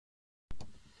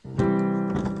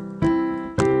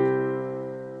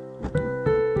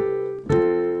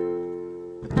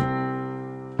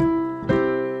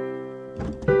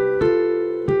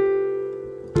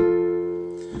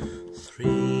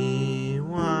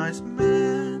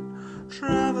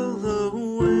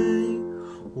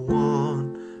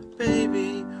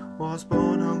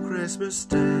Christmas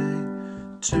Day.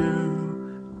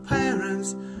 Two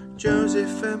parents,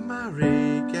 Joseph and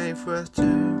Mary, gave birth to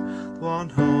one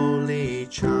holy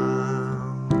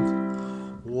child.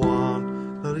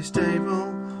 One lowly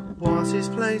stable was his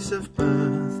place of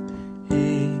birth.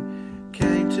 He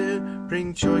came to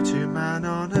bring joy to man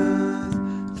on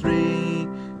earth. 3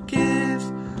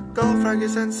 gifts, gold,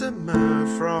 frankincense and myrrh,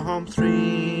 from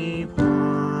 3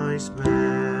 wise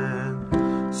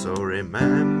men. So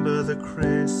remember the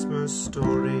Christmas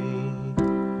story.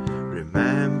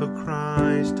 Remember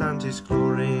Christ and his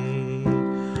glory.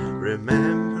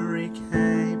 Remember he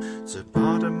came to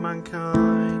pardon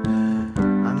mankind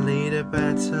and lead a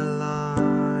better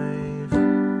life.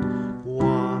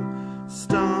 One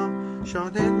star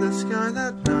shone in the sky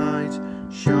that night,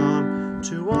 shone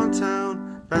to one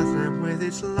town, Bethlehem, with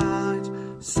its light.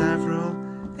 Several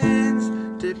inns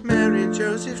did Mary and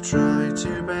Joseph try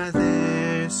to bear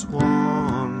this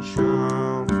one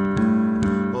child.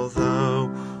 Although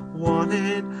one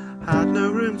inn had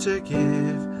no room to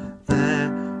give, there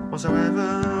was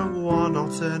however one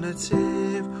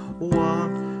alternative.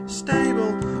 One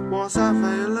stable was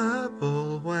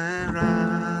available where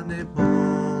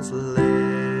animals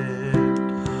lived.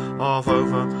 Of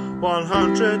over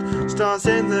 100 stars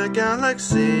in the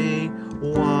galaxy,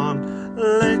 one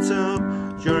lit up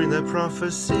during the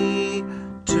prophecy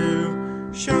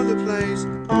to show the place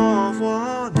of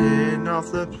one inn,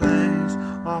 of the place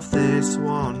of this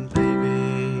one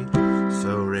baby.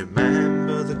 So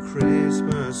remember the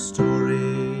Christmas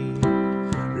story.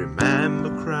 Remember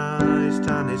Christ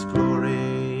and his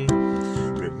glory.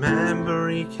 Remember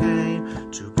he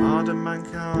came to pardon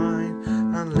mankind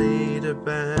and lead a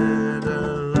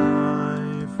better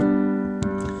life.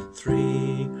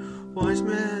 3 wise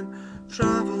men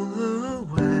traveled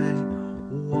away.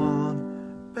 One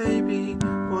baby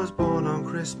was born on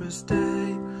Christmas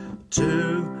Day.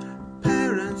 2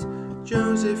 parents,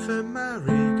 Joseph and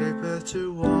Mary, gave birth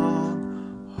to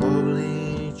one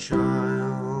holy child.